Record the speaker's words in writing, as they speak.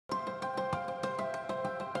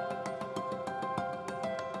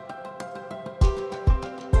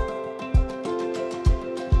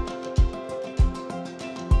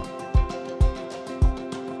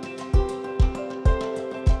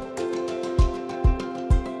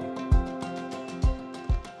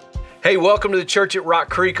Hey, welcome to the Church at Rock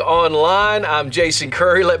Creek Online. I'm Jason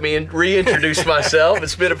Curry. Let me reintroduce myself.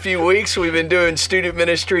 It's been a few weeks. We've been doing student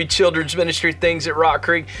ministry, children's ministry things at Rock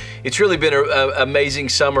Creek. It's really been an amazing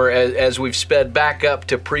summer as we've sped back up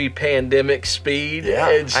to pre-pandemic speed. Yeah,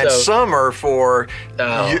 and summer for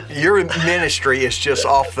your ministry is just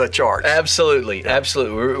off the charts. Absolutely,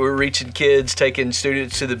 absolutely. We're reaching kids, taking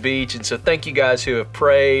students to the beach, and so thank you guys who have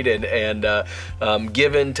prayed and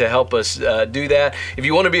given to help us do that. If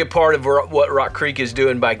you want to be a part of what Rock Creek is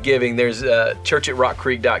doing by giving, there's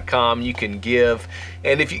churchatrockcreek.com. You can give.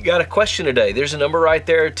 And if you got a question today, there's a number right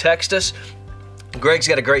there. Text us. Greg's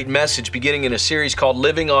got a great message beginning in a series called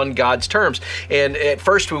Living on God's Terms. And at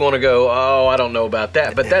first we want to go, oh, I don't know about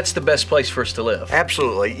that. But that's the best place for us to live.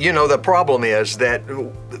 Absolutely. You know, the problem is that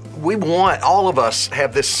all of us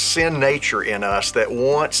have this sin nature in us that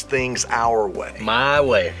wants things our way. My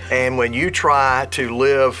way. And when you try to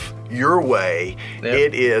live your way,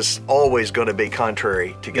 it is always going to be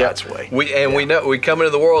contrary to God's way. We know we come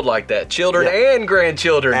into the world like that. Children and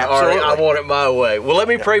grandchildren are, I want it my way. Well, let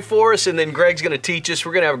me pray for us, and then Greg's going to teach us.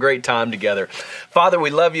 We're going to have a great time together. Father,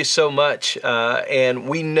 we love you so much, and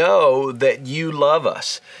we know that you love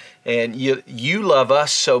us. And you love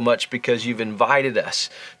us so much because you've invited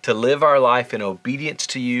us to live our life in obedience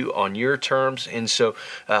to you on your terms. And so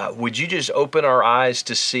would you just open our eyes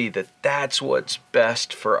to see that that's what's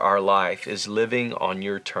best for our life, is living on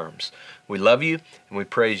your terms. We love you and we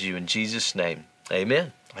praise you in Jesus' name.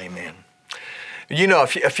 Amen. Amen. You know,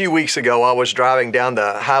 a few weeks ago, I was driving down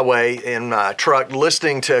the highway in my truck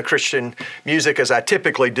listening to Christian music as I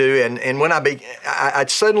typically do. And when I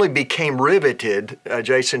suddenly became riveted,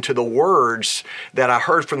 Jason, to the words that I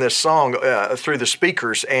heard from this song through the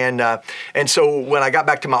speakers. And so when I got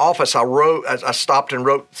back to my office, I stopped and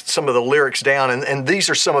wrote some of the lyrics down. And these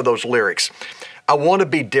are some of those lyrics. I want to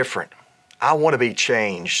be different. I want to be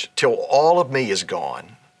changed till all of me is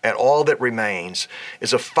gone. And all that remains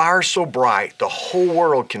is a fire so bright the whole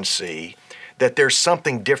world can see that there's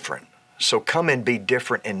something different. So come and be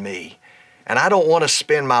different in me. And I don't want to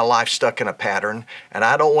spend my life stuck in a pattern, and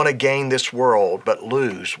I don't want to gain this world but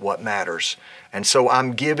lose what matters. And so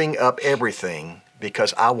I'm giving up everything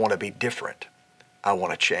because I want to be different. I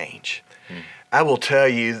want to change. I will tell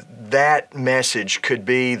you that message could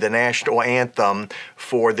be the national anthem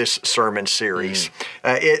for this sermon series.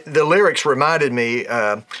 The lyrics reminded me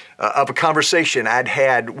of a conversation I'd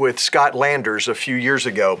had with Scott Landers a few years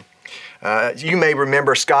ago. You may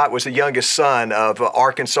remember Scott was the youngest son of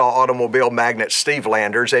Arkansas automobile magnate Steve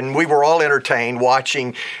Landers, and we were all entertained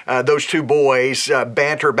watching those two boys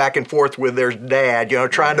banter back and forth with their dad,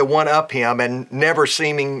 trying to one-up him and never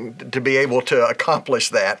seeming to be able to accomplish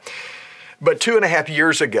that. But 2.5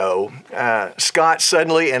 years ago, Scott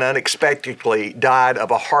suddenly and unexpectedly died of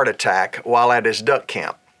a heart attack while at his duck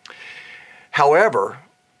camp. However,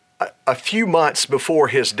 a few months before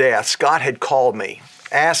his death, Scott had called me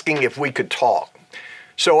asking if we could talk.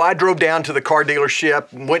 So I drove down to the car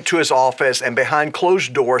dealership, went to his office, and behind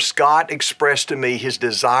closed doors, Scott expressed to me his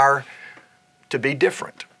desire to be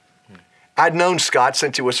different. I'd known Scott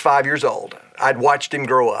since he was 5 years old. I'd watched him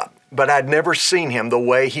grow up, but I'd never seen him the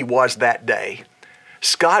way he was that day.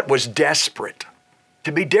 Scott was desperate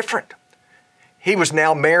to be different. He was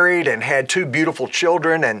now married and had 2 beautiful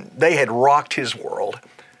children, and they had rocked his world.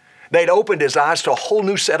 They'd opened his eyes to a whole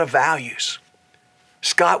new set of values.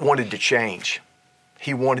 Scott wanted to change.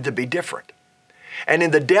 He wanted to be different. And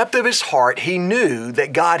in the depth of his heart, he knew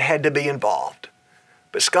that God had to be involved.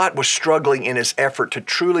 But Scott was struggling in his effort to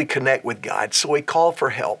truly connect with God, so he called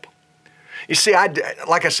for help. You see,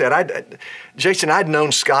 like I said, Jason, I'd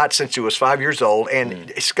known Scott since he was 5 years old,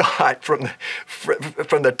 and Scott, from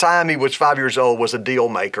the time he was 5 years old, was a deal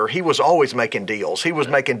maker. He was always making deals. He was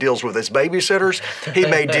making deals with his babysitters. He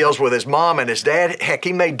made deals with his mom and his dad. Heck,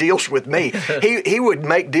 he made deals with me. He would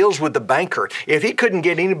make deals with the banker. If he couldn't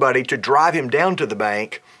get anybody to drive him down to the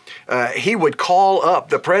bank, he would call up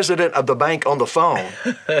the president of the bank on the phone.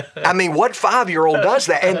 I mean, what 5-year-old does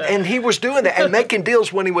that? And he was doing that and making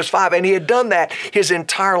deals when he was 5, and he had done that his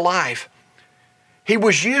entire life. He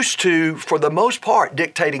was used to, for the most part,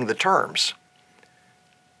 dictating the terms.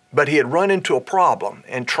 But he had run into a problem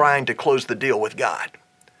in trying to close the deal with God.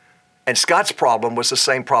 And Scott's problem was the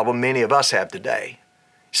same problem many of us have today.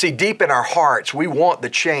 See, deep in our hearts, we want the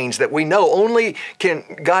change that we know only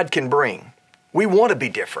God can bring. We want to be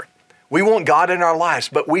different. We want God in our lives,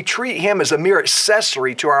 but we treat Him as a mere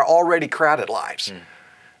accessory to our already crowded lives.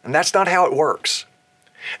 And that's not how it works.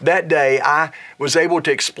 That day, I was able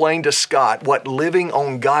to explain to Scott what living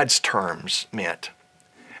on God's terms meant,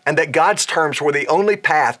 and that God's terms were the only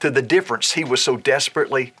path to the difference he was so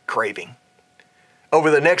desperately craving. over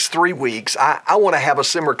the next 3 weeks, I want to have a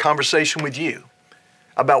similar conversation with you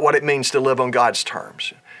about what it means to live on God's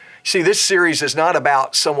terms. See, this series is not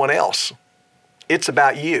about someone else. It's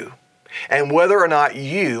about you and whether or not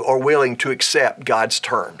you are willing to accept God's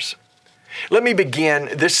terms. Let me begin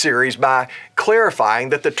this series by clarifying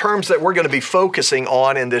that the terms that we're going to be focusing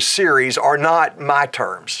on in this series are not my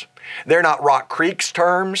terms. They're not Rock Creek's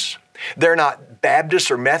terms. They're not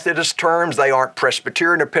Baptist or Methodist terms. They aren't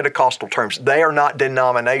Presbyterian or Pentecostal terms. They are not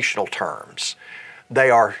denominational terms. They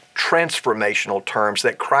are transformational terms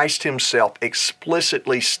that Christ Himself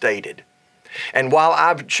explicitly stated. And while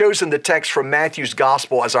I've chosen the text from Matthew's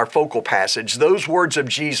Gospel as our focal passage, those words of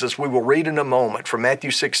Jesus we will read in a moment from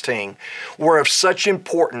Matthew 16 were of such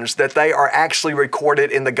importance that they are actually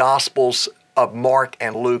recorded in the Gospels of Mark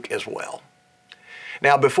and Luke as well.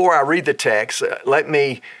 Now, before I read the text, let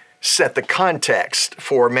me set the context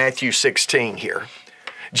for Matthew 16 here.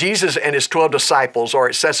 Jesus and His 12 disciples are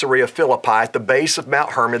at Caesarea Philippi at the base of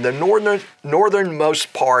Mount Hermon, the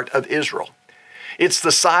northernmost part of Israel. It's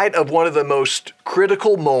the site of one of the most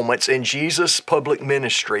critical moments in Jesus' public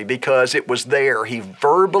ministry because it was there He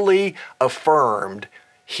verbally affirmed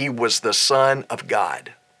He was the Son of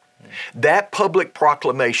God. That public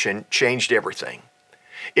proclamation changed everything.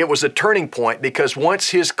 It was a turning point because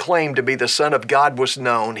once His claim to be the Son of God was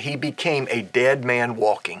known, He became a dead man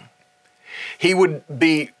walking. He would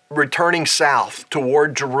be returning south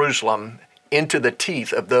toward Jerusalem into the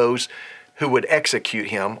teeth of those who would execute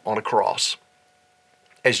Him on a cross.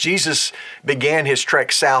 As Jesus began His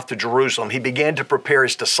trek south to Jerusalem, He began to prepare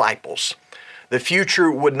His disciples. The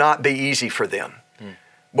future would not be easy for them.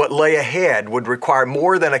 What lay ahead would require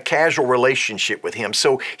more than a casual relationship with Him.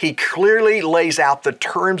 So He clearly lays out the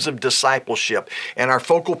terms of discipleship in our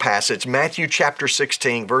focal passage, Matthew chapter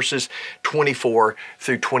 16, verses 24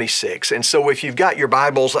 through 26. And so if you've got your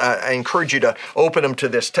Bibles, I encourage you to open them to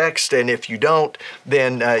this text. And if you don't,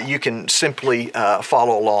 then you can simply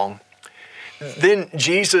follow along. Then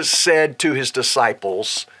Jesus said to His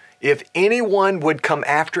disciples, "If anyone would come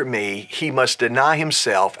after me, he must deny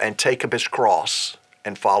himself and take up his cross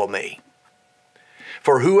and follow me.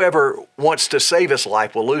 For whoever wants to save his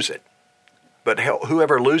life will lose it, but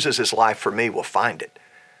whoever loses his life for me will find it.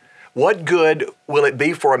 What good will it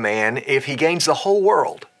be for a man if he gains the whole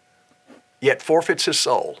world, yet forfeits his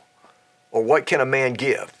soul? Or what can a man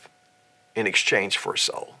give in exchange for his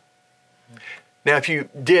soul?" Now, if you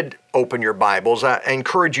did open your Bibles, I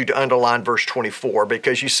encourage you to underline verse 24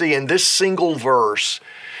 because you see in this single verse,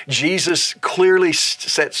 Jesus clearly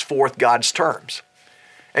sets forth God's terms.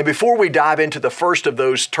 And before we dive into the first of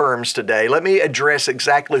those terms today, let me address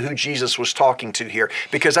exactly who Jesus was talking to here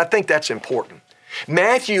because I think that's important.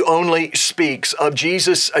 Matthew only speaks of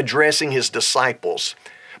Jesus addressing His disciples,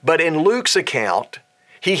 but in Luke's account,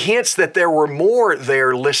 he hints that there were more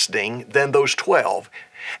there listening than those 12.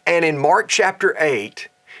 And in Mark chapter 8,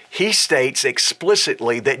 he states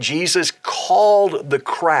explicitly that Jesus called the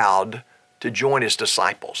crowd to join His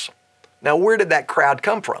disciples. Now, where did that crowd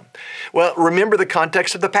come from? Well, remember the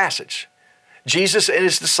context of the passage. Jesus and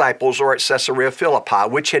His disciples are at Caesarea Philippi,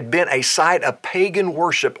 which had been a site of pagan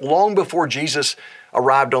worship long before Jesus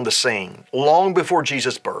arrived on the scene, long before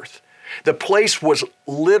Jesus' birth. The place was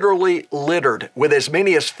literally littered with as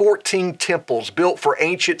many as 14 temples built for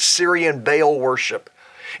ancient Syrian Baal worship.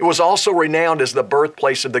 It was also renowned as the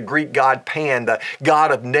birthplace of the Greek god Pan, the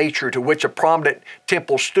god of nature, to which a prominent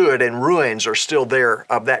temple stood, and ruins are still there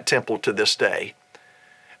of that temple to this day.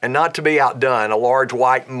 And not to be outdone, a large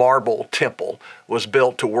white marble temple was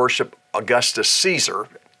built to worship Augustus Caesar,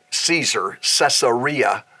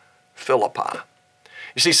 Caesarea Philippi.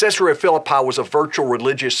 You see, Caesarea Philippi was a virtual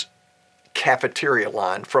religious cafeteria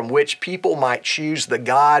line from which people might choose the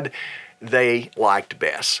god they liked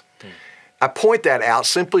best. I point that out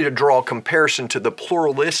simply to draw a comparison to the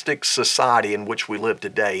pluralistic society in which we live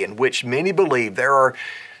today, in which many believe there are,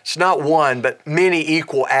 it's not one, but many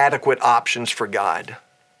equal adequate options for God.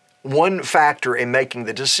 One factor in making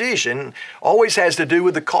the decision always has to do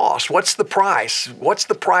with the cost. What's the price? What's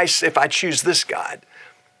the price if I choose this God?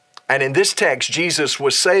 And in this text, Jesus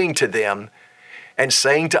was saying to them and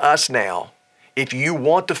saying to us now, if you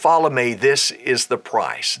want to follow me, this is the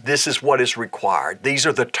price. This is what is required. These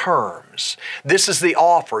are the terms. This is the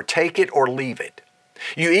offer. Take it or leave it.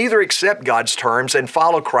 You either accept God's terms and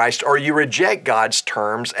follow Christ, or you reject God's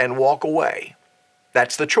terms and walk away.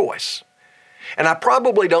 That's the choice. And I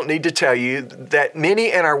probably don't need to tell you that many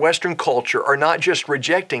in our Western culture are not just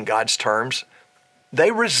rejecting God's terms, they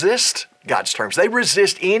resist God's terms. They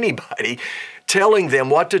resist anybody telling them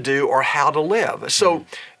what to do or how to live. So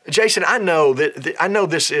Jason, I know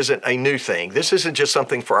this isn't a new thing. This isn't just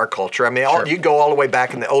something for our culture. I mean, you go all the way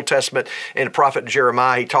back in the Old Testament, in the prophet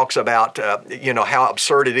Jeremiah, he talks about how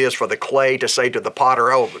absurd it is for the clay to say to the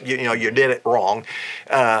potter, "Oh, you did it wrong."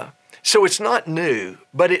 So it's not new,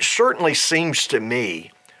 but it certainly seems to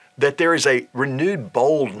me that there is a renewed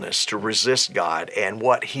boldness to resist God and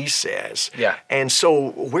what He says. Yeah. And so,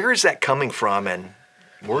 where is that coming from, and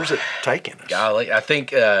where is it taking us? Golly, I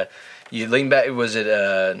think. You lean back, I was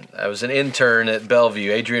an intern at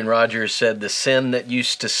Bellevue. Adrian Rogers said the sin that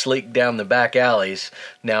used to sleek down the back alleys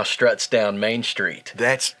now struts down Main Street.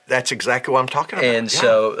 That's exactly what I'm talking about. And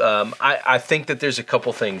so I think that there's a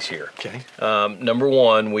couple things here. Okay. Number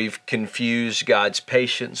one, we've confused God's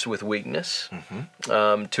patience with weakness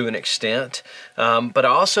to an extent. But I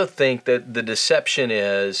also think that the deception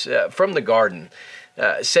is from the garden.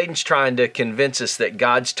 Satan's trying to convince us that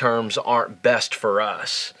God's terms aren't best for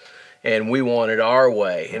us. And we want it our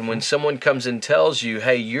way. And when someone comes and tells you,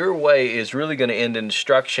 hey, your way is really going to end in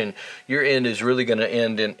destruction, your end is really going to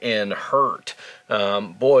end in hurt,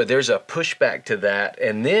 boy, there's a pushback to that.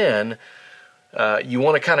 And then you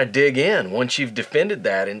want to kind of dig in once you've defended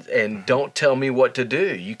that and don't tell me what to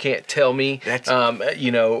do. You can't tell me, how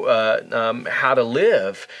to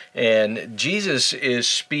live. And Jesus is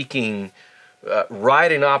speaking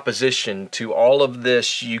right in opposition to all of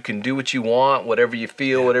this. You can do what you want, whatever you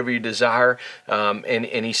feel, whatever you desire, and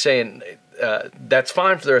he's saying that's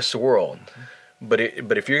fine for the rest of the world. But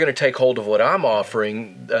if you're going to take hold of what I'm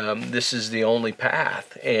offering, this is the only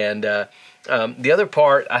path. And the other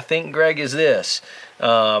part, I think, Greg, is this: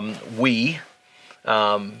 we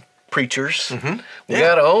preachers, we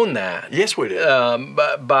got to own that. Yes, we do.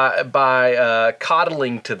 By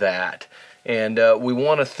coddling to that. And we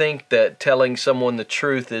want to think that telling someone the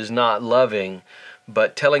truth is not loving,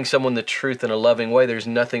 but telling someone the truth in a loving way, there's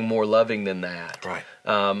nothing more loving than that. Right.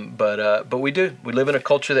 But we do. We live in a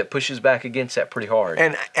culture that pushes back against that pretty hard.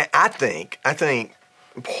 And I think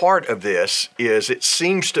part of this is, it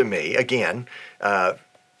seems to me, again,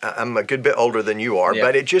 I'm a good bit older than you are,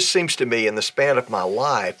 but it just seems to me in the span of my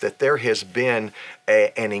life that there has been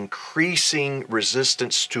an increasing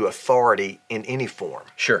resistance to authority in any form.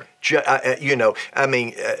 Sure. I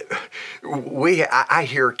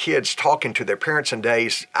hear kids talking to their parents in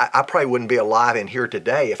days I probably wouldn't be alive in here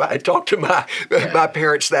today if I had talked to my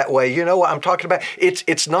parents that way. You know what I'm talking about?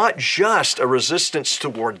 It's not just a resistance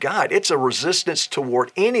toward God. It's a resistance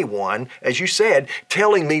toward anyone, as you said,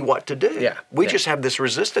 telling me what to do. Yeah. We just have this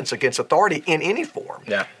resistance against authority in any form.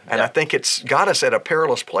 Yeah. And I think it's got us at a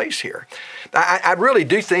perilous place here. I really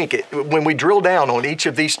do think when we drill down on each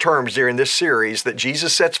of these terms during this series that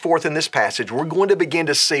Jesus sets forth in this passage, we're going to begin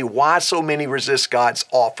to see why so many resist God's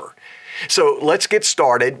offer. So let's get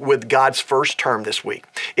started with God's first term this week.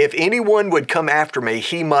 If anyone would come after me,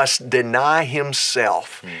 he must deny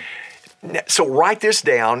himself. So write this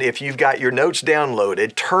down if you've got your notes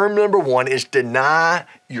downloaded. Term number one is deny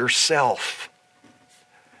yourself.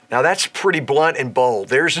 Now that's pretty blunt and bold.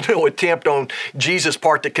 There's no attempt on Jesus'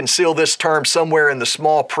 part to conceal this term somewhere in the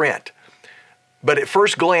small print. But at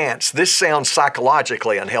first glance, this sounds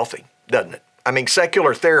psychologically unhealthy, doesn't it? I mean,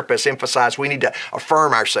 secular therapists emphasize we need to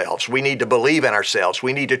affirm ourselves. We need to believe in ourselves.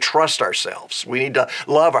 We need to trust ourselves. We need to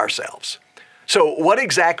love ourselves. So what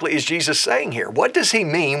exactly is Jesus saying here? What does he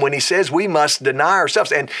mean when he says we must deny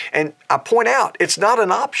ourselves? And I point out, it's not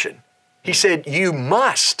an option. He said you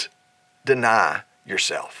must deny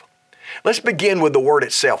yourself. Let's begin with the word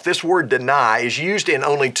itself. This word deny is used in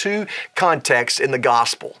only two contexts in the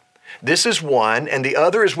gospel. This is one, and the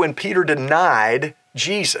other is when Peter denied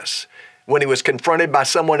Jesus, when he was confronted by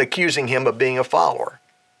someone accusing him of being a follower.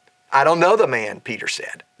 I don't know the man, Peter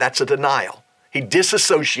said. That's a denial. He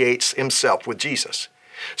disassociates himself with Jesus.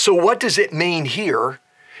 So what does it mean here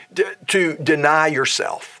to deny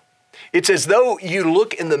yourself? It's as though you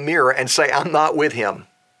look in the mirror and say, I'm not with him.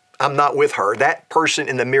 I'm not with her. That person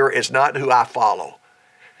in the mirror is not who I follow.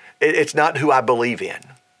 It's not who I believe in.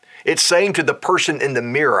 It's saying to the person in the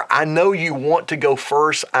mirror, I know you want to go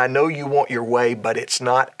first. I know you want your way, but it's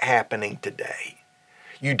not happening today.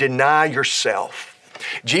 You deny yourself.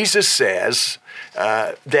 Jesus says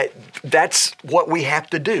that's what we have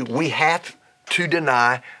to do. We have to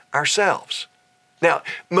deny ourselves. Now,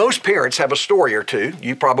 most parents have a story or two,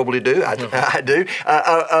 you probably do, I do,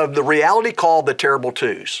 of the reality called the terrible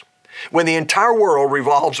twos, when the entire world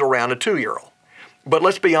revolves around a 2-year-old. But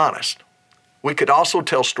let's be honest, we could also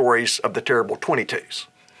tell stories of the terrible 22s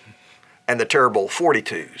and the terrible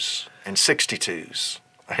 42s and 62s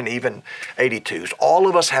and even 82s. All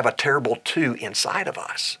of us have a terrible 2 inside of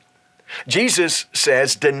us. Jesus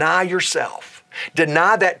says, deny yourself.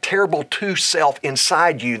 Deny that terrible two self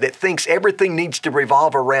inside you that thinks everything needs to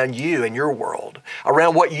revolve around you and your world,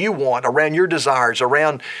 around what you want, around your desires,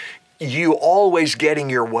 around you always getting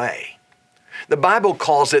your way. The Bible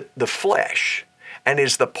calls it the flesh, and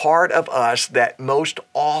is the part of us that most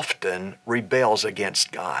often rebels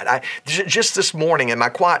against God. Just this morning in my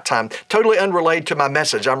quiet time, totally unrelated to my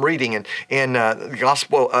message, I'm reading in the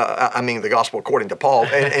gospel according to Paul,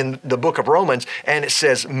 in the book of Romans, and it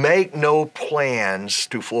says, make no plans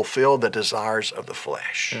to fulfill the desires of the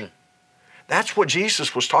flesh. That's what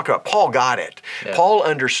Jesus was talking about. Paul got it. Yeah. Paul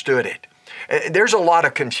understood it. There's a lot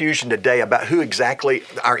of confusion today about who exactly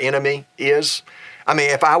our enemy is. I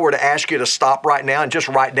mean, if I were to ask you to stop right now and just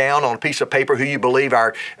write down on a piece of paper who you believe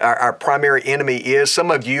our primary enemy is,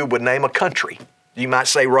 some of you would name a country. You might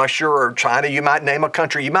say Russia or China. You might name a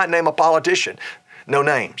country. You might name a politician. No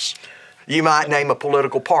names. You might name a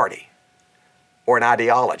political party or an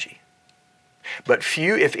ideology. But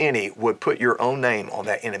few, if any, would put your own name on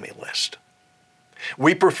that enemy list.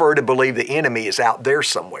 We prefer to believe the enemy is out there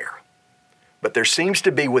somewhere. But there seems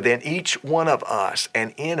to be within each one of us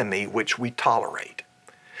an enemy which we tolerate.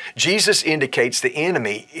 Jesus indicates the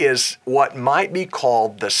enemy is what might be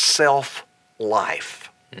called the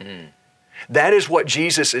self-life. That is what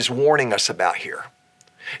Jesus is warning us about here.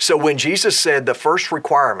 So when Jesus said the first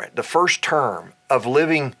requirement, the first term of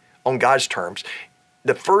living on God's terms,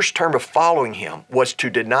 the first term of following Him was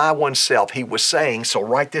to deny oneself, He was saying, so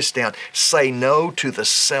write this down, say no to the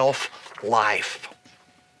self-life.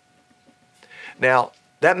 Now,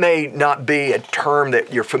 that may not be a term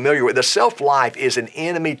that you're familiar with. The self-life is an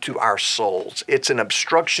enemy to our souls. It's an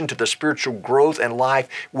obstruction to the spiritual growth and life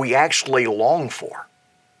we actually long for.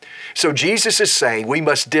 So Jesus is saying we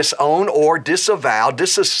must disown or disavow,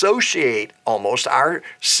 disassociate almost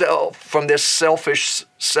ourself from this selfish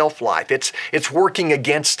self-life. It's working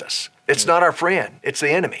against us. It's not our friend. It's the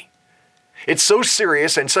enemy. It's so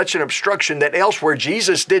serious and such an obstruction that elsewhere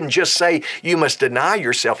Jesus didn't just say you must deny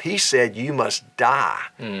yourself. He said you must die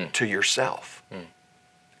to yourself.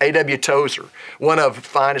 A.W. Tozer, one of the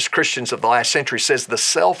finest Christians of the last century, says the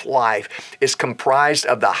self-life is comprised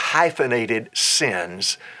of the hyphenated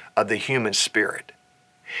sins of the human spirit.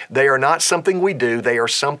 They are not something we do, they are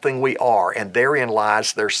something we are, and therein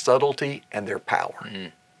lies their subtlety and their power.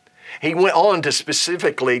 He went on to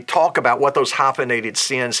specifically talk about what those hyphenated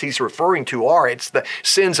sins he's referring to are. It's the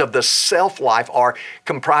sins of the self-life are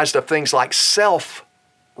comprised of things like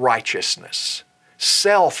self-righteousness,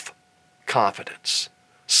 self-confidence,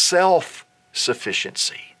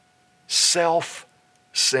 self-sufficiency,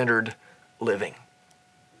 self-centered living.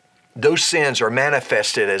 Those sins are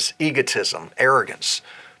manifested as egotism, arrogance,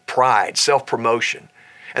 pride, self-promotion.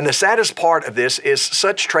 And the saddest part of this is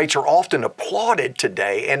such traits are often applauded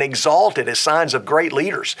today and exalted as signs of great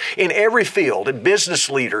leaders in every field, in business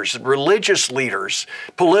leaders, religious leaders,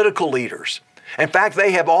 political leaders. In fact,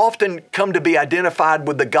 they have often come to be identified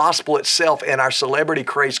with the gospel itself in our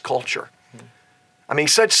celebrity-crazed culture. I mean,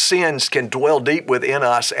 such sins can dwell deep within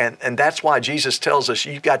us, and that's why Jesus tells us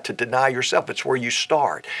you've got to deny yourself. It's where you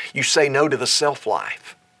start. You say no to the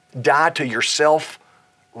self-life. Die to your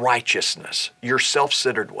self-righteousness, your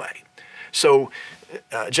self-centered way. So,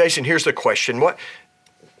 Jason, here's the question. What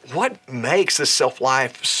makes this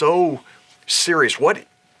self-life so serious? Why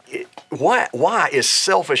is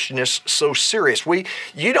selfishness so serious?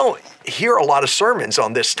 You don't hear a lot of sermons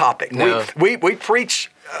on this topic. No. We preach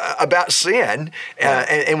about sin,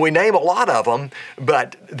 and we name a lot of them,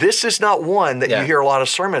 but this is not one that you hear a lot of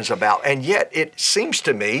sermons about. And yet it seems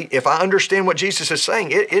to me, if I understand what Jesus is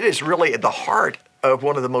saying, it is really at the heart of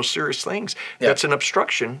one of the most serious things that's an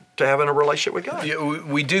obstruction to having a relationship with God. Yeah,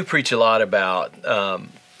 we do preach a lot about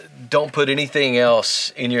don't put anything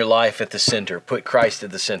else in your life at the center. Put Christ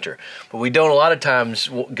at the center. But we don't a lot of times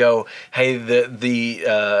go, hey,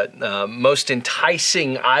 the most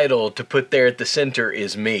enticing idol to put there at the center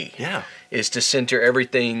is me. Yeah. Is to center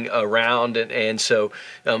everything around. And so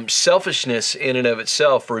selfishness in and of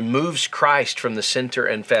itself removes Christ from the center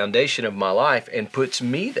and foundation of my life and puts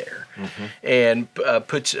me there. And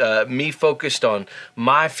puts me focused on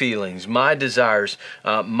my feelings, my desires,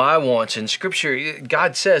 my wants. In Scripture,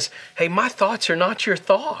 God says, hey, my thoughts are not your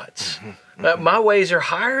thoughts. My ways are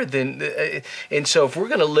higher than, and so if we're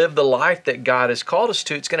going to live the life that God has called us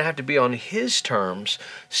to, it's going to have to be on His terms.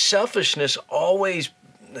 Selfishness always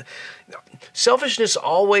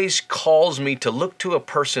calls me to look to a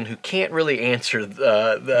person who can't really answer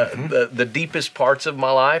the deepest parts of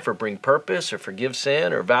my life, or bring purpose, or forgive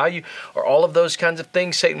sin, or value, or all of those kinds of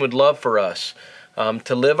things. Satan would love for us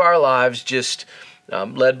to live our lives just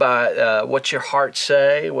led by what your heart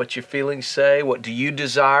say, what your feelings say, what do you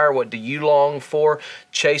desire, what do you long for,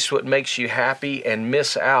 chase what makes you happy, and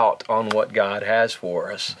miss out on what God has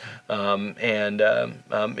for us.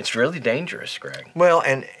 It's really dangerous, Greg. Well,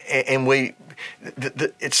 and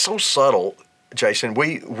it's so subtle, Jason.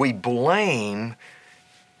 We blame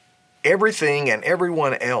everything and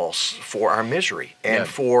everyone else for our misery and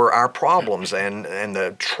for our problems and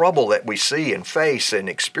the trouble that we see and face and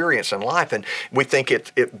experience in life. And we think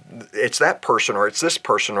it's that person or it's this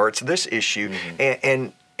person or it's this issue.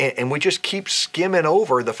 And we just keep skimming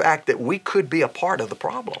over the fact that we could be a part of the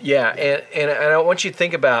problem. Yeah, and I want you to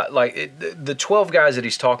think about the 12 guys that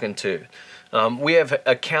he's talking to. We have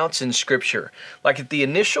accounts in Scripture. Like at the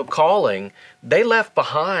initial calling, they left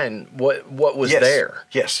behind what was there.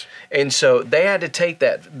 Yes. And so they had to take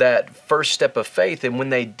that first step of faith. And when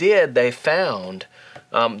they did, they found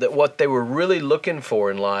that what they were really looking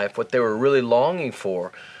for in life, what they were really longing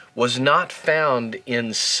for, was not found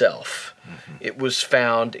in self. Mm-hmm. It was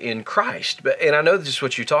found in Christ. And I know this is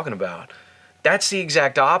what you're talking about. That's the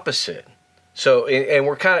exact opposite. So, and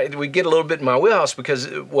we get a little bit in my wheelhouse because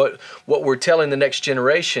what we're telling the next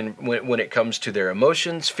generation when it comes to their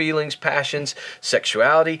emotions, feelings, passions,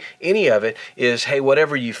 sexuality, any of it is, hey,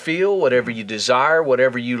 whatever you feel, whatever you desire,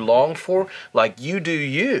 whatever you long for, like you do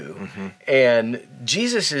you. Mm-hmm. And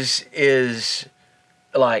Jesus is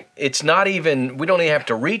like, it's not even, we don't even have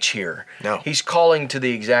to reach here. No. He's calling to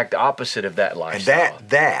the exact opposite of that lifestyle. And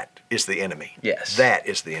that is the enemy. Yes. That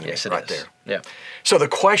is the enemy. Yes, it right is. There. Yeah. So the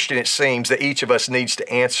question, it seems, that each of us needs to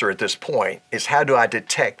answer at this point is, how do I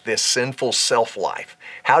detect this sinful self-life?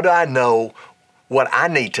 How do I know what I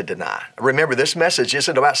need to deny? Remember, this message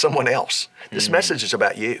isn't about someone else. This message is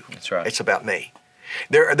about you. That's right. It's about me.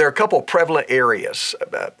 There are a couple of prevalent areas,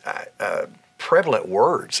 prevalent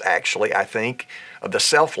words, actually, I think, of the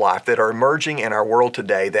self-life that are emerging in our world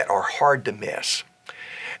today that are hard to miss.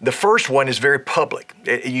 The first one is very public.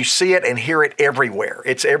 You see it and hear it everywhere.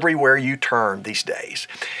 It's everywhere you turn these days.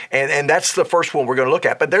 And that's the first one we're going to look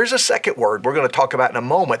at. But there's a second word we're going to talk about in a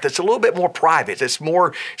moment that's a little bit more private. It's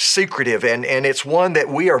more secretive, and it's one that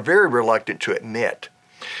we are very reluctant to admit.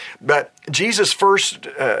 But Jesus' first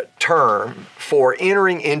term for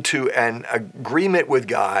entering into an agreement with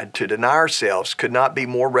God to deny ourselves could not be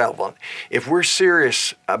more relevant. If we're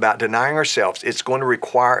serious about denying ourselves, it's going to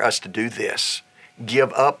require us to do this.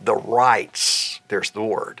 Give up the rights, there's the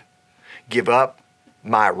word. Give up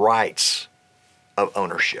my rights of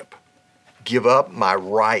ownership. Give up my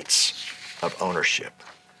rights of ownership.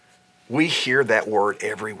 We hear that word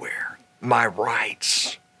everywhere. My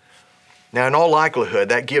rights. Now, in all likelihood,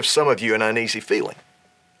 that gives some of you an uneasy feeling.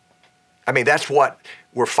 I mean, that's what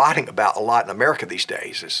we're fighting about a lot in America these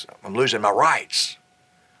days, is I'm losing my rights.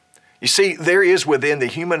 You see, there is within the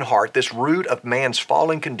human heart this root of man's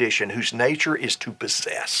fallen condition whose nature is to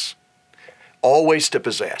possess, always to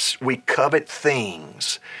possess. We covet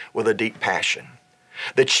things with a deep passion.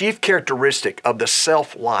 The chief characteristic of the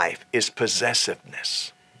self-life is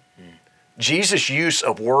possessiveness. Jesus' use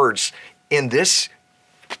of words in this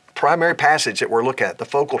primary passage that we're looking at, the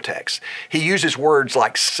focal text, he uses words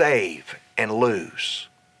like save and lose,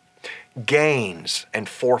 gains and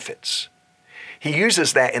forfeits. He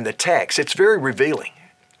uses that in the text. It's very revealing.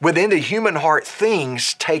 Within the human heart,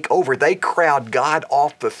 things take over. They crowd God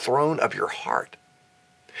off the throne of your heart.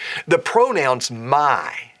 The pronouns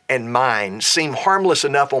my and mine seem harmless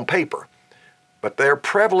enough on paper, but their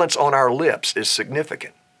prevalence on our lips is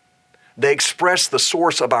significant. They express the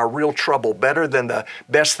source of our real trouble better than the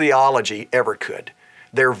best theology ever could.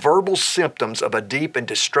 They're verbal symptoms of a deep and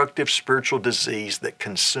destructive spiritual disease that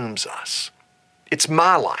consumes us. It's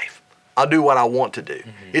my life. I'll do what I want to do.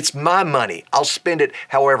 Mm-hmm. It's my money. I'll spend it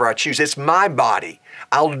however I choose. It's my body.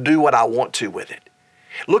 I'll do what I want to with it.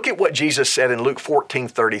 Look at what Jesus said in Luke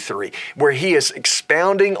 14:33, where he is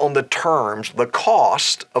expounding on the terms, the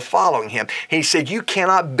cost of following him. He said, you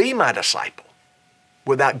cannot be my disciple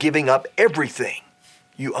without giving up everything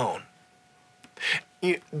you own.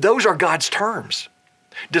 Those are God's terms.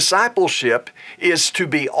 Discipleship is to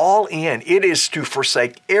be all in. It is to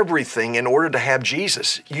forsake everything in order to have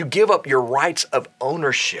Jesus. You give up your rights of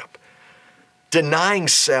ownership. Denying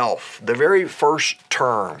self, the very first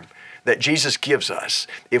term that Jesus gives us,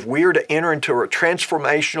 if we are to enter into a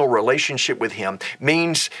transformational relationship with him,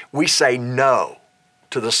 means we say no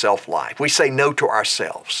to the self-life. We say no to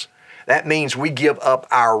ourselves. That means we give up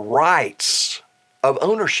our rights of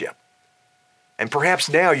ownership. And perhaps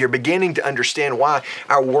now you're beginning to understand why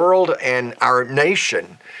our world and our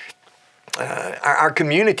nation, our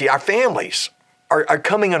community, our families are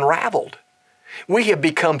coming unraveled. We have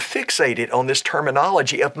become fixated on this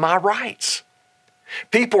terminology of my rights.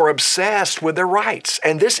 People are obsessed with their rights.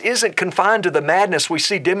 And this isn't confined to the madness we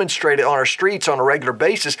see demonstrated on our streets on a regular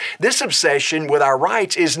basis. This obsession with our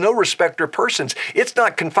rights is no respecter of persons. It's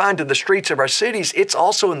not confined to the streets of our cities. It's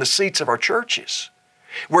also in the seats of our churches,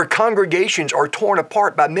 where congregations are torn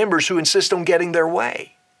apart by members who insist on getting their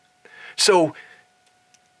way. So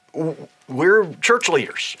we're church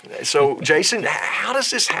leaders. So, Jason, how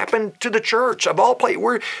does this happen to the church? Of all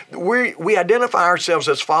places, we identify ourselves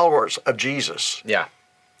as followers of Jesus. Yeah.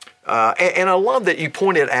 And I love that you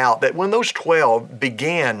pointed out that when those 12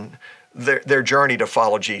 began their journey to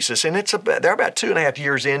follow Jesus, and they're about 2.5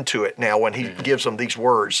 years into it now when he gives them these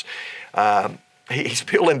words. He's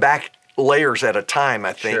peeling back layers at a time,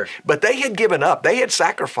 I think. Sure. But they had given up. They had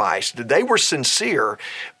sacrificed. They were sincere.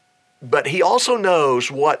 But he also knows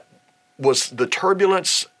what was the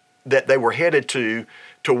turbulence that they were headed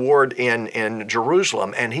toward in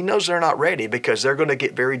Jerusalem, and he knows they're not ready because they're going to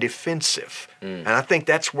get very defensive. And I think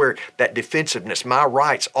that's where that defensiveness, my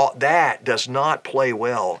rights, that does not play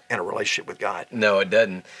well in a relationship with God. No, it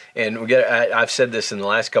doesn't. And I've said this in the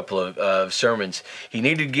last couple of sermons. He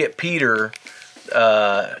needed to get Peter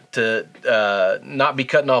to not be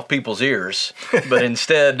cutting off people's ears, but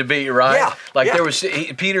instead to be right.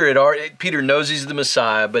 Peter knows he's the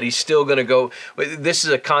Messiah, but he's still going to go. This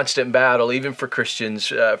is a constant battle, even for Christians,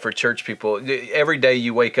 for church people. Every day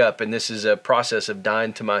you wake up, and this is a process of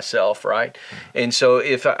dying to myself, right? And so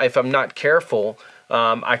if I'm not careful,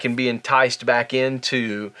 I can be enticed back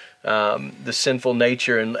into the sinful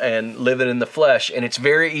nature and living in the flesh, and it's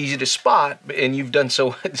very easy to spot. And you've done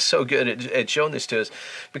so good at showing this to us,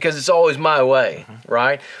 because it's always my way,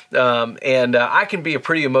 right? And I can be a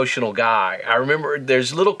pretty emotional guy. I remember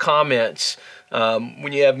there's little comments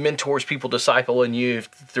when you have mentors, people discipling you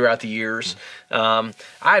throughout the years. I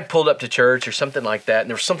had pulled up to church or something like that, and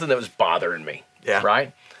there was something that was bothering me,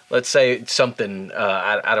 right? Let's say something,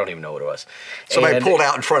 I don't even know what it was. Somebody pulled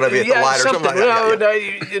out in front of you at the light or something like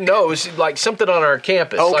that. No, it was like something on our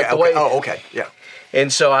campus. Okay. Yeah.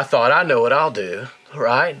 And so I thought, I know what I'll do,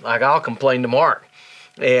 right? Like, I'll complain to Mark.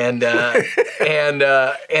 And and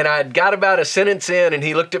I'd got about a sentence in, and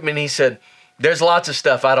he looked at me and he said, "There's lots of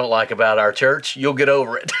stuff I don't like about our church. You'll get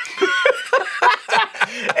over it."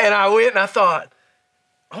 And I went and I thought,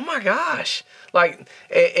 oh my gosh. Like,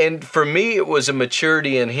 and for me, it was a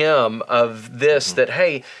maturity in him of this, that,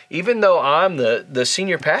 hey, even though I'm the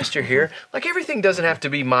senior pastor here, like, everything doesn't have to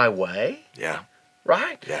be my way. Yeah.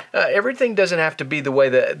 Right? Yeah. Everything doesn't have to be the way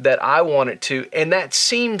that I want it to. And that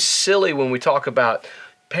seems silly when we talk about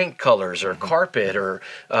paint colors or carpet or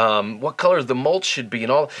what color the mulch should be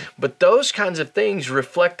and all. But those kinds of things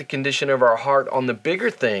reflect the condition of our heart on the bigger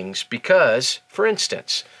things because, for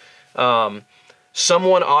instance,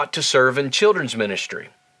 someone ought to serve in children's ministry,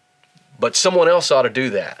 but someone else ought to do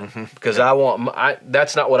that because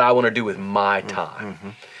that's not what I want to do with my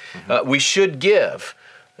time. We should give,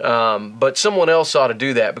 but someone else ought to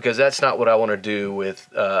do that because that's not what I want to do with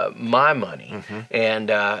my money.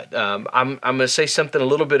 And I'm going to say something a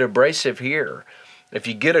little bit abrasive here. If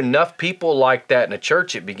you get enough people like that in a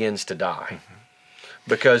church, it begins to die.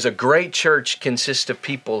 Because a great church consists of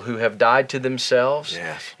people who have died to themselves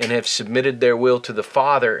and have submitted their will to the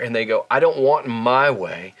Father, and they go, I don't want my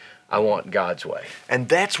way, I want God's way. And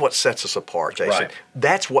that's what sets us apart, Jason. Right.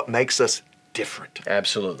 That's what makes us different.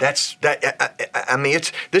 Absolutely. I mean,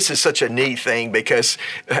 this is such a neat thing because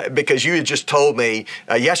you had just told me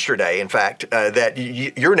yesterday, in fact, that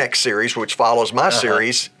your next series, which follows my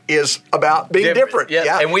series, is about being different.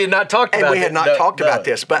 Yeah. And we had not talked about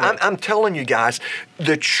this, but I'm telling you guys,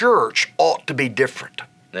 the church ought to be different.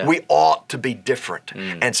 Yeah. We ought to be different,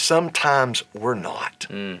 and sometimes we're not.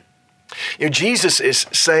 You know, Jesus is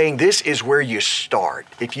saying this is where you start.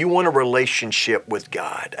 If you want a relationship with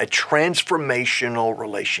God, a transformational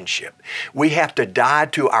relationship, we have to die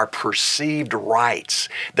to our perceived rights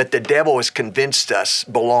that the devil has convinced us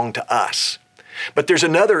belong to us. But there's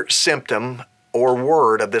another symptom or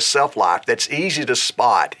word of this self-life that's easy to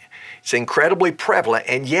spot. It's incredibly prevalent,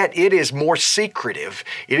 and yet it is more secretive.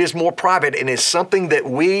 It is more private, and it's something that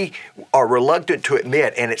we are reluctant to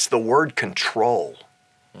admit, and it's the word control.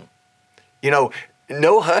 You know,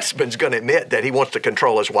 no husband's going to admit that he wants to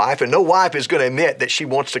control his wife, and no wife is going to admit that she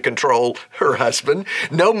wants to control her husband.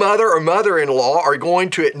 No mother or mother-in-law are going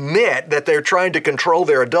to admit that they're trying to control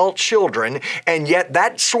their adult children, and yet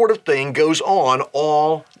that sort of thing goes on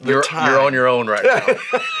all the time. You're on your own right now.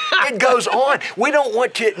 It goes on. We don't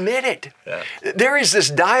want to admit it. Yeah. There is this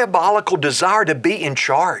diabolical desire to be in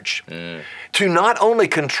charge, to not only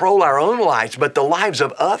control our own lives, but the lives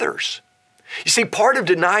of others. You see, part of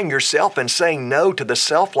denying yourself and saying no to the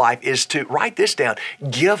self-life is to, write this down,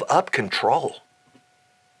 give up control.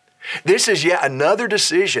 This is yet another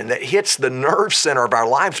decision that hits the nerve center of our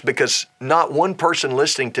lives because not one person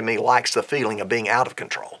listening to me likes the feeling of being out of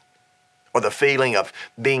control or the feeling of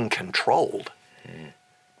being controlled.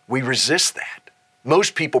 We resist that.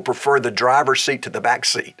 Most people prefer the driver's seat to the back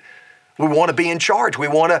seat. We want to be in charge. We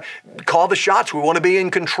want to call the shots. We want to be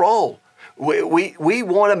in control. We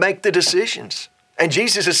want to make the decisions. And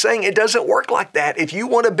Jesus is saying it doesn't work like that. If you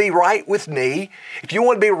want to be right with me, if you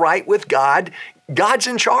want to be right with God, God's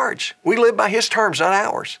in charge. We live by His terms, not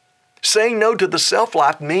ours. Saying no to the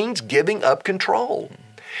self-life means giving up control.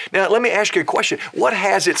 Now, let me ask you a question. What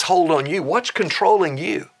has its hold on you? What's controlling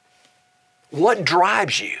you? What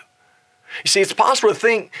drives you? You see, it's possible to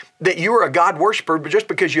think that you're a God worshiper just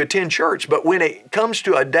because you attend church, but when it comes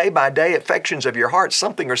to a day-by-day affections of your heart,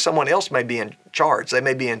 something or someone else may be in charge. They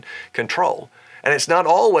may be in control. And it's not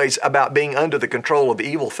always about being under the control of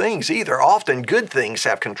evil things either. Often good things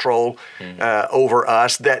have control over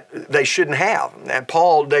us that they shouldn't have. And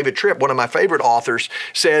Paul David Tripp, one of my favorite authors,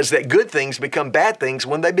 says that good things become bad things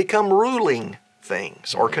when they become ruling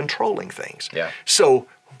things or controlling things. Yeah. So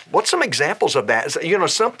what's some examples of that?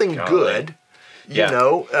 Something good.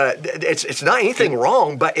 It's not anything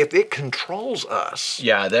wrong, but if it controls us.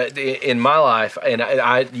 Yeah, that in my life, and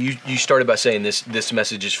you started by saying this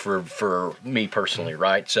message is for me personally,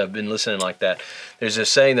 right? So I've been listening like that. There's a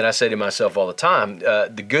saying that I say to myself all the time: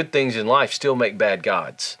 the good things in life still make bad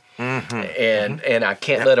gods, and I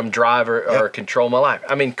can't let them drive or control my life.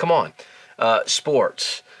 I mean, come on,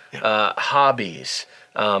 sports, hobbies.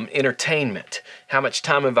 Entertainment. How much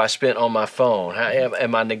time have I spent on my phone?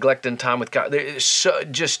 Am I neglecting time with God?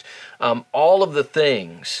 All of the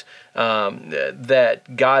things that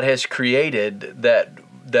God has created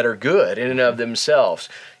that are good in and of themselves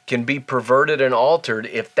can be perverted and altered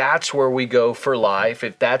if that's where we go for life,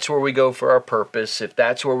 if that's where we go for our purpose, if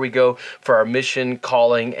that's where we go for our mission,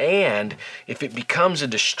 calling, and if it becomes a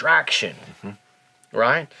distraction.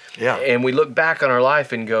 Right? Yeah. And we look back on our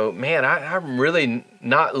life and go, man, I'm really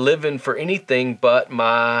not living for anything but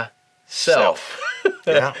myself.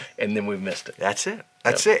 Yeah. And then we've missed it. That's it.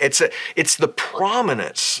 That's it. It's the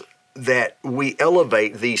prominence that we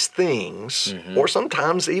elevate these things, or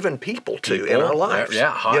sometimes even people in our lives.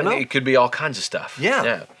 Yeah. It could be all kinds of stuff.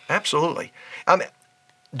 Yeah. Absolutely.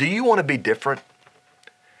 Do you want to be different?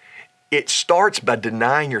 It starts by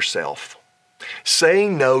denying yourself.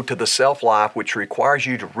 Saying no to the self-life which requires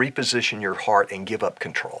you to reposition your heart and give up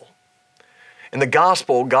control. In the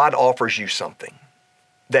gospel, God offers you something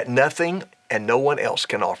that nothing and no one else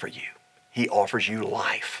can offer you. He offers you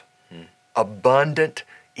life, abundant,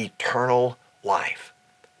 eternal life.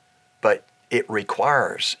 But it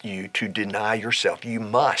requires you to deny yourself. You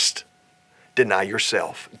must deny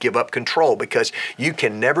yourself, give up control, because you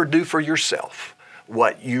can never do for yourself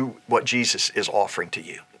what Jesus is offering to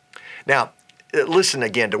you. Now, listen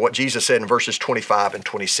again to what Jesus said in verses 25 and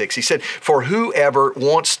 26. He said, "For whoever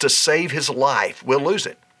wants to save his life will lose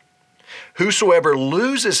it. Whosoever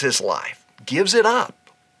loses his life gives it up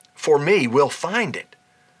for me will find it.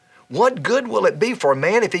 What good will it be for a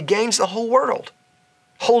man if he gains the whole world,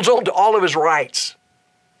 holds on to all of his rights,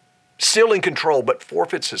 still in control, but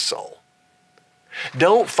forfeits his soul?"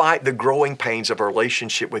 Don't fight the growing pains of a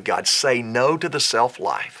relationship with God. Say no to the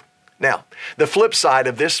self-life. Now, the flip side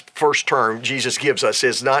of this first term Jesus gives us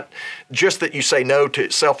is not just that you say no to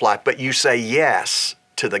self-life, but you say yes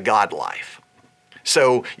to the God life.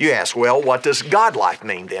 So you ask, well, what does God life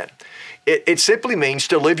mean then? It simply means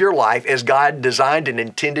to live your life as God designed and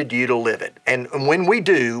intended you to live it. And when we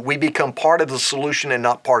do, we become part of the solution and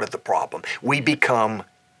not part of the problem. We become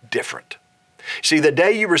different. See, the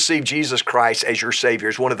day you receive Jesus Christ as your Savior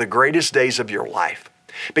is one of the greatest days of your life.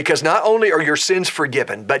 Because not only are your sins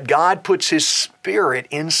forgiven, but God puts His Spirit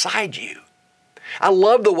inside you. I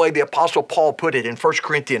love the way the Apostle Paul put it in 1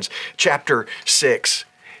 Corinthians chapter 6.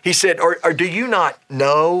 He said, or do you not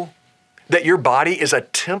know that your body is a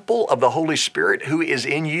temple of the Holy Spirit who is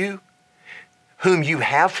in you, whom you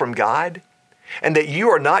have from God, and that you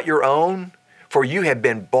are not your own, for you have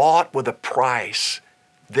been bought with a price.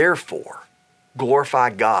 Therefore, glorify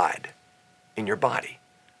God in your body.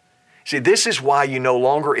 See, this is why you no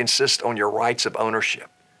longer insist on your rights of ownership.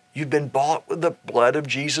 You've been bought with the blood of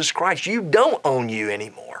Jesus Christ. You don't own you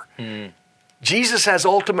anymore. Jesus has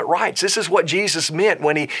ultimate rights. This is what Jesus meant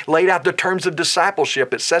when He laid out the terms of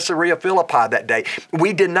discipleship at Caesarea Philippi that day.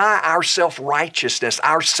 We deny our self-righteousness,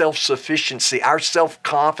 our self-sufficiency, our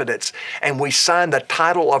self-confidence, and we sign the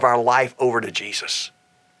title of our life over to Jesus.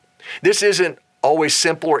 This isn't always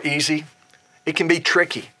simple or easy. It can be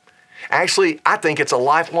tricky. Actually, I think it's a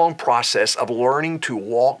lifelong process of learning to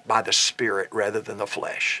walk by the Spirit rather than the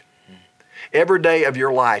flesh. Every day of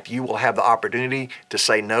your life, you will have the opportunity to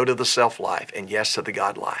say no to the self-life and yes to the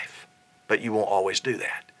God life. But you won't always do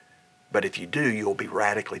that. But if you do, you'll be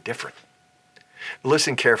radically different.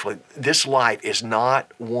 Listen carefully. This life is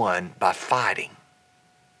not won by fighting.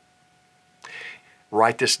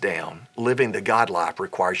 Write this down. Living the God life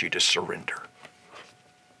requires you to surrender.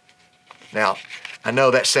 Now, I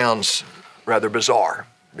know that sounds rather bizarre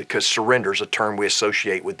because surrender is a term we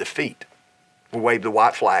associate with defeat. We wave the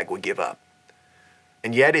white flag, we give up.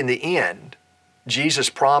 And yet in the end, Jesus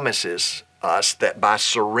promises us that by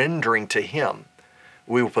surrendering to Him,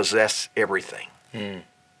 we will possess everything.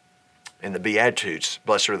 In the Beatitudes,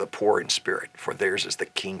 blessed are the poor in spirit, for theirs is the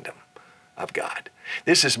kingdom of God.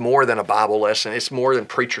 This is more than a Bible lesson. It's more than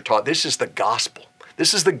preacher taught. This is the gospel.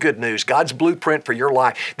 This is the good news, God's blueprint for your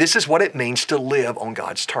life. This is what it means to live on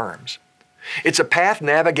God's terms. It's a path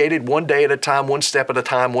navigated one day at a time, one step at a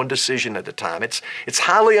time, one decision at a time. It's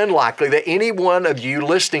highly unlikely that any one of you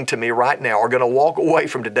listening to me right now are going to walk away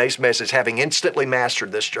from today's message having instantly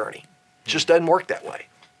mastered this journey. It just doesn't work that way.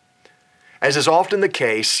 As is often the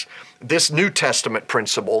case, this New Testament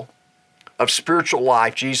principle of spiritual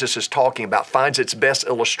life Jesus is talking about finds its best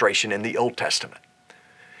illustration in the Old Testament.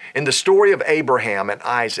 In the story of Abraham and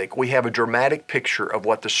Isaac, we have a dramatic picture of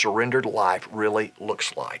what the surrendered life really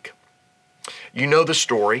looks like. You know the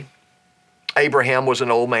story. Abraham was an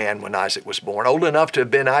old man when Isaac was born, old enough to have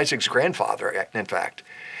been Isaac's grandfather, in fact.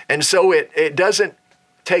 And so it doesn't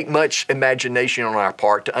take much imagination on our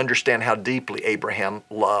part to understand how deeply Abraham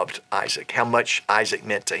loved Isaac, how much Isaac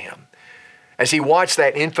meant to him. As he watched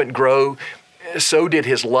that infant grow, so did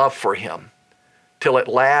his love for him, till at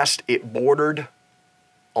last it bordered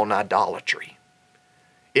on idolatry.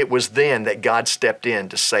 It was then that God stepped in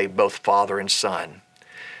to save both father and son.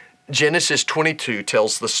 Genesis 22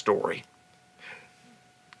 tells the story.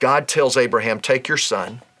 God tells Abraham, take your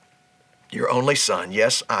son, your only son,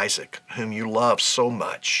 yes, Isaac, whom you love so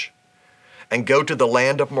much, and go to the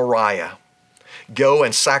land of Moriah. Go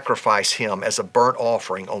and sacrifice him as a burnt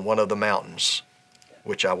offering on one of the mountains,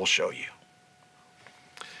 which I will show you.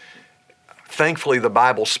 Thankfully, the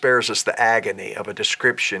Bible spares us the agony of a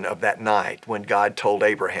description of that night when God told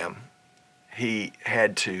Abraham he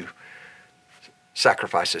had to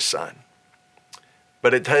sacrifice his son.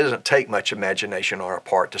 But it doesn't take much imagination on our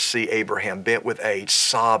part to see Abraham bent with age,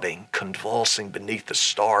 sobbing, convulsing beneath the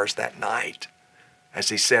stars that night as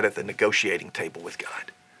he sat at the negotiating table with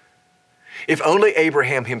God. If only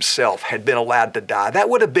Abraham himself had been allowed to die, that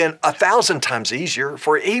would have been 1,000 times easier,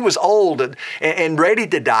 for he was old and ready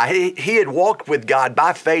to die. He had walked with God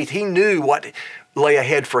by faith. He knew what lay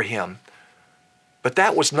ahead for him. But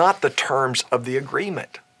that was not the terms of the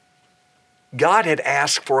agreement. God had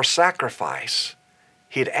asked for a sacrifice.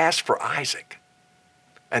 He had asked for Isaac.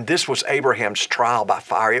 And this was Abraham's trial by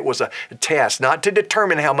fire. It was a test, not to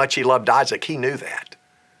determine how much he loved Isaac. He knew that.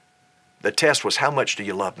 The test was, how much do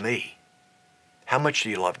you love me? How much do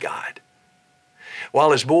you love God?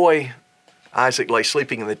 While his boy Isaac lay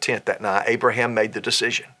sleeping in the tent that night, Abraham made the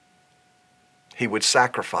decision. He would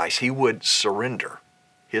sacrifice, he would surrender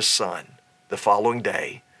his son the following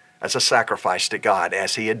day as a sacrifice to God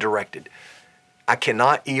as he had directed. I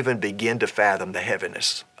cannot even begin to fathom the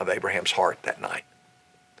heaviness of Abraham's heart that night.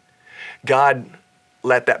 God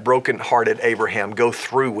let that broken-hearted Abraham go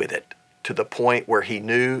through with it to the point where he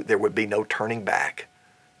knew there would be no turning back,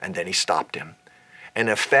 and then he stopped him. In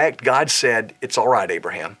effect, God said, it's all right,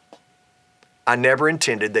 Abraham. I never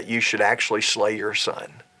intended that you should actually slay your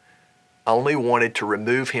son. I only wanted to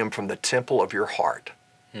remove him from the temple of your heart,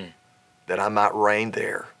 that I might reign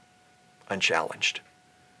there unchallenged.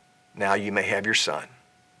 Now you may have your son.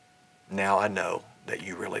 Now I know that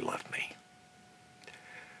you really love me.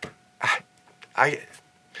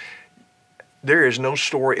 There is no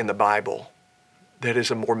story in the Bible that is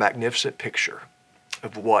a more magnificent picture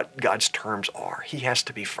of what God's terms are. He has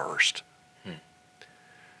to be first.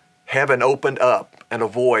 Heaven opened up and a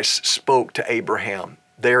voice spoke to Abraham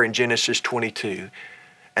there in Genesis 22.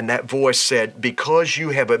 And that voice said, because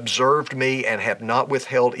you have observed me and have not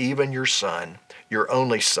withheld even your son, your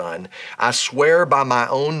only son, I swear by my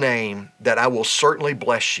own name that I will certainly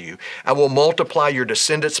bless you. I will multiply your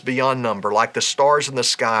descendants beyond number, like the stars in the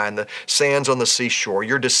sky and the sands on the seashore.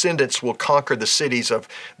 Your descendants will conquer the cities of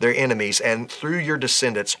their enemies, and through your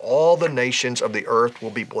descendants all the nations of the earth will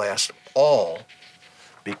be blessed, all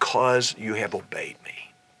because you have obeyed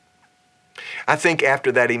me. I think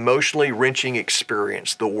after that emotionally wrenching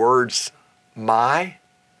experience, the words my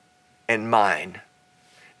and mine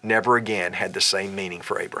never again had the same meaning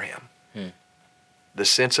for Abraham. The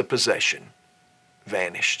sense of possession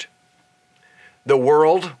vanished. The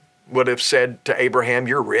world would have said to Abraham,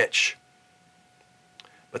 you're rich.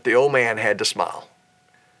 But the old man had to smile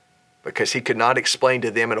because he could not explain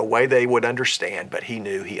to them in a way they would understand, but he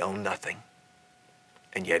knew he owned nothing.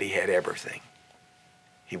 And yet he had everything.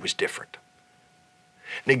 He was different.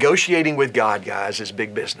 Negotiating with God, guys, is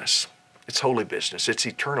big business. It's holy business. It's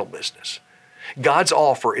eternal business. God's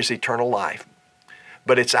offer is eternal life,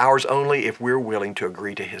 but it's ours only if we're willing to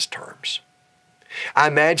agree to his terms. I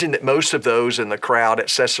imagine that most of those in the crowd at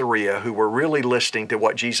Caesarea who were really listening to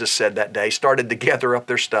what Jesus said that day started to gather up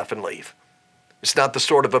their stuff and leave. It's not the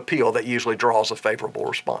sort of appeal that usually draws a favorable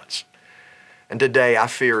response. And today, I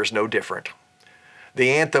fear, is no different.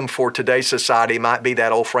 The anthem for today's society might be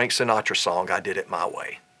that old Frank Sinatra song, I Did It My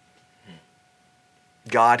Way.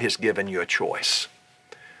 God has given you a choice.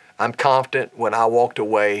 I'm confident when I walked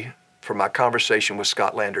away from my conversation with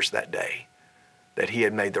Scott Landers that day that he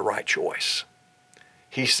had made the right choice.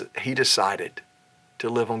 He decided to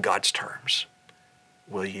live on God's terms.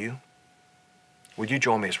 Will you? Will you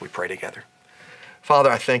join me as we pray together? Father,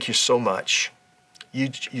 I thank you so much.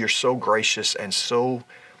 You're so gracious and so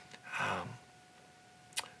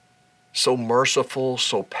merciful,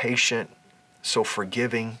 so patient, so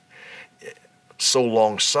forgiving, so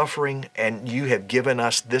long-suffering, and you have given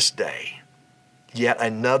us this day yet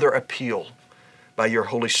another appeal by your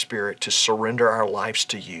Holy Spirit to surrender our lives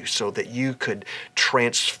to you so that you could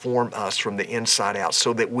transform us from the inside out,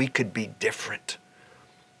 so that we could be different.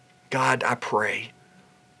 God, I pray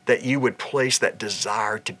that you would place that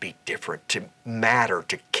desire to be different, to matter,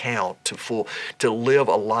 to count, to live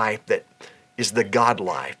a life that is the God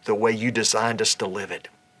life, the way you designed us to live it.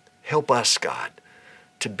 Help us, God,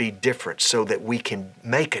 to be different so that we can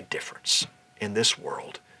make a difference in this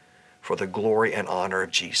world for the glory and honor of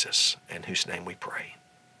Jesus, in whose name we pray.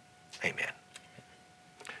 Amen.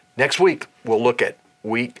 Next week, we'll look at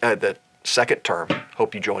the second term.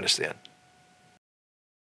 Hope you join us then.